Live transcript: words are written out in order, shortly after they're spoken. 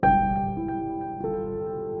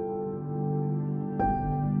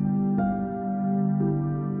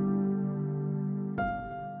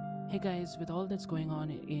guys, with all that's going on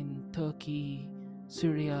in Turkey,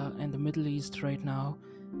 Syria, and the Middle East right now,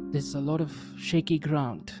 there's a lot of shaky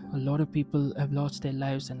ground. A lot of people have lost their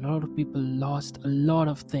lives, and a lot of people lost a lot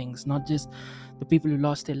of things. Not just the people who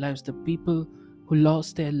lost their lives, the people who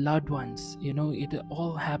lost their loved ones. It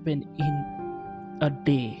all happened in a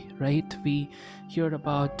day, right? We heard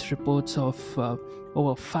about reports of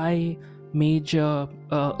over five major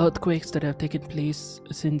earthquakes that have taken place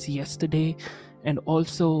since yesterday, and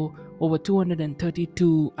also over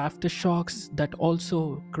 232 aftershocks that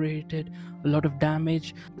also created a lot of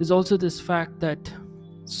damage. There's also this fact that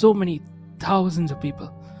so many thousands of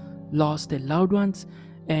people lost their loved ones,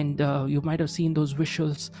 and you might have seen those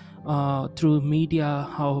visuals through media,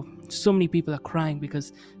 how so many people are crying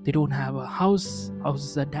because they don't have a house.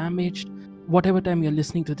 Houses are damaged. Whatever time you're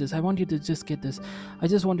listening to this, I want you to just get this. I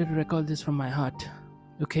just wanted to record this from my heart.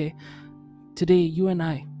 Okay, today you and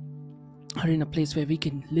I are in a place where we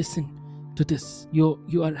can listen to this.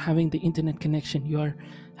 You are having the internet connection, you are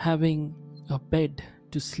having a bed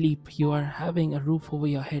to sleep, you are having a roof over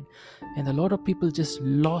your head, and a lot of people just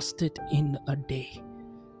lost it in a day.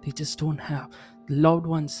 They just don't have loved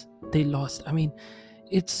ones they lost. I mean,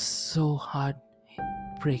 it's so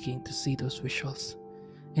heartbreaking to see those visuals.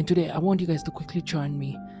 And today I want you guys to quickly join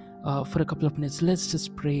me for a couple of minutes. Let's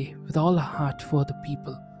just pray with all our heart for the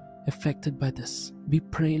people affected by this. We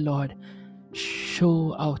pray, Lord,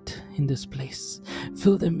 show out in this place.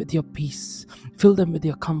 Fill them with your peace. Fill them with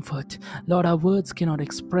your comfort. Lord, our words cannot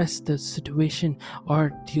express the situation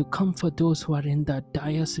or to comfort those who are in that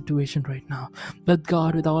dire situation right now. But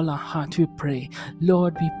God, with all our heart, we pray.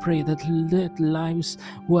 Lord, we pray that let lives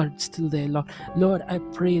who are still there, Lord, I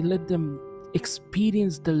pray, let them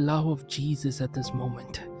experience the love of Jesus at this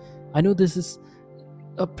moment. I know this is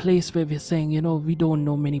a place where we're saying, we don't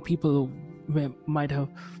know many people who might have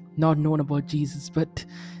not known about Jesus, but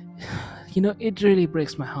it really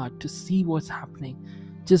breaks my heart to see what's happening.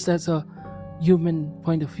 Just as a human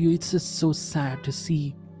point of view, it's just so sad to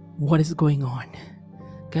see what is going on.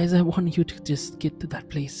 Guys, I want you to just get to that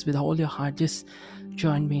place with all your heart. Just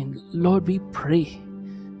join me in. Lord, we pray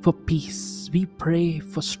for peace. We pray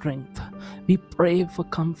for strength. We pray for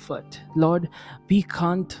comfort. Lord, we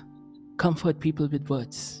can't comfort people with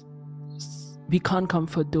words. We can't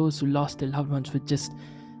comfort those who lost their loved ones with just,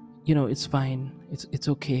 it's fine, it's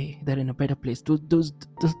okay, they're in a better place.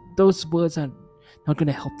 Those words are not going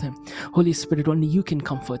to help them. Holy Spirit, only you can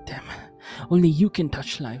comfort them. Only you can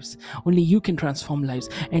touch lives. Only you can transform lives.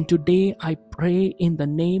 And today I pray in the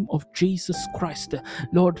name of Jesus Christ,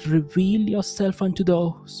 Lord, reveal yourself unto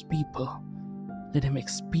those people. Let them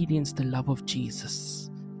experience the love of Jesus.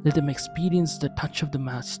 Let them experience the touch of the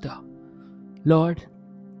Master. Lord,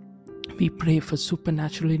 we pray for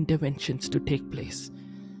supernatural interventions to take place.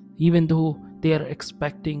 Even though they are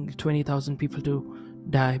expecting 20,000 people to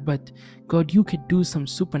die, but God, you could do some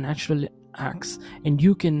supernatural acts, and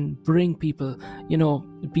you can bring people,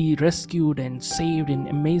 be rescued and saved in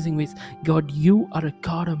amazing ways. God, you are a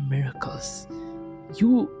God of miracles.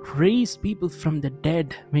 You raised people from the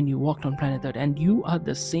dead when you walked on planet Earth, and you are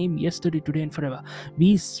the same yesterday, today, and forever.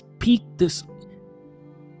 We speak this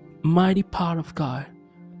mighty power of God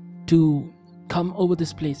to come over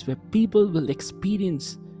this place where people will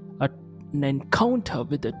experience an encounter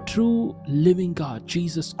with the true living God,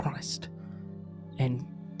 Jesus Christ. And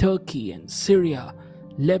Turkey and Syria,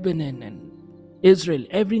 Lebanon and Israel,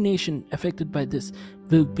 every nation affected by this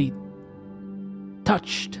will be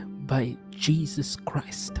touched by Jesus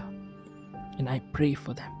Christ. And I pray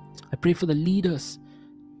for them. I pray for the leaders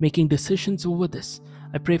making decisions over this.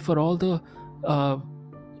 I pray for all the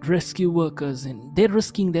rescue workers, and they're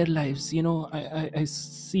risking their lives. I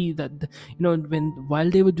see that while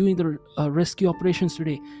they were doing the rescue operations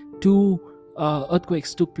today, two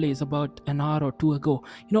earthquakes took place about an hour or two ago.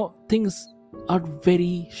 Things are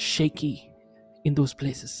very shaky in those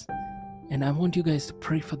places, and I want you guys to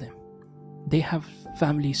pray for them. They have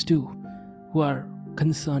families too who are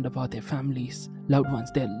concerned about their families, loved ones,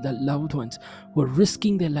 their loved ones who are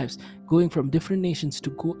risking their lives, going from different nations to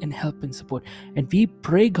go and help and support. And we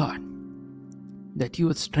pray, God, that you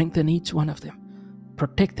would strengthen each one of them,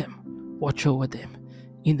 protect them, watch over them.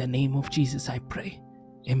 In the name of Jesus I pray.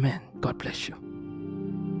 Amen. God bless you.